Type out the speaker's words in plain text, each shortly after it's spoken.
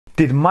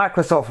Did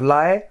Microsoft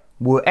lie?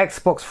 Will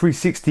Xbox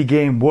 360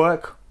 game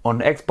work on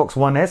Xbox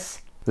One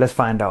S? Let's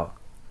find out.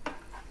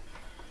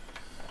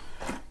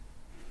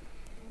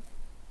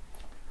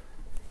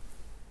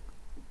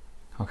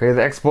 Okay, the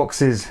Xbox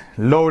is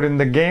loading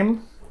the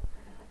game.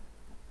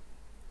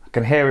 I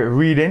can hear it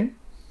reading.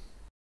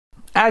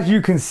 As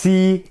you can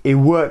see, it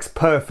works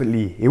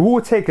perfectly. It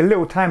will take a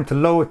little time to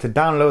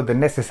download the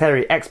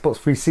necessary Xbox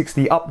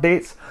 360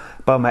 updates,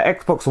 but my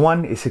Xbox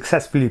One is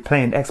successfully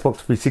playing Xbox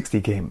 360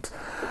 games.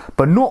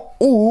 But not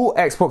all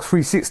Xbox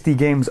 360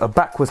 games are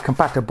backwards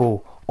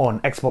compatible on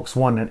Xbox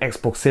One and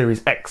Xbox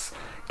Series X.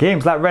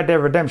 Games like Red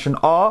Dead Redemption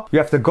are. You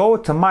have to go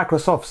to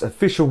Microsoft's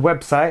official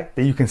website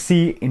that you can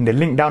see in the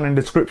link down in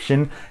the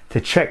description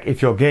to check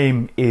if your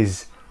game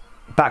is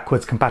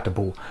backwards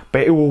compatible.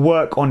 But it will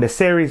work on the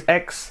Series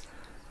X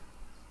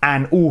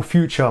and all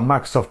future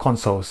Microsoft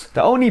consoles.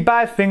 The only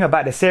bad thing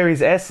about the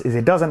Series S is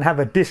it doesn't have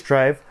a disc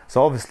drive,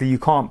 so obviously you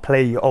can't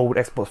play your old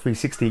Xbox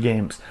 360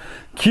 games.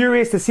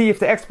 Curious to see if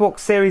the Xbox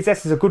Series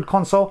S is a good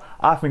console?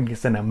 I think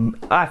it's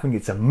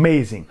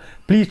amazing.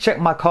 Please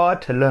check my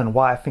card to learn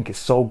why I think it's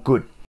so good.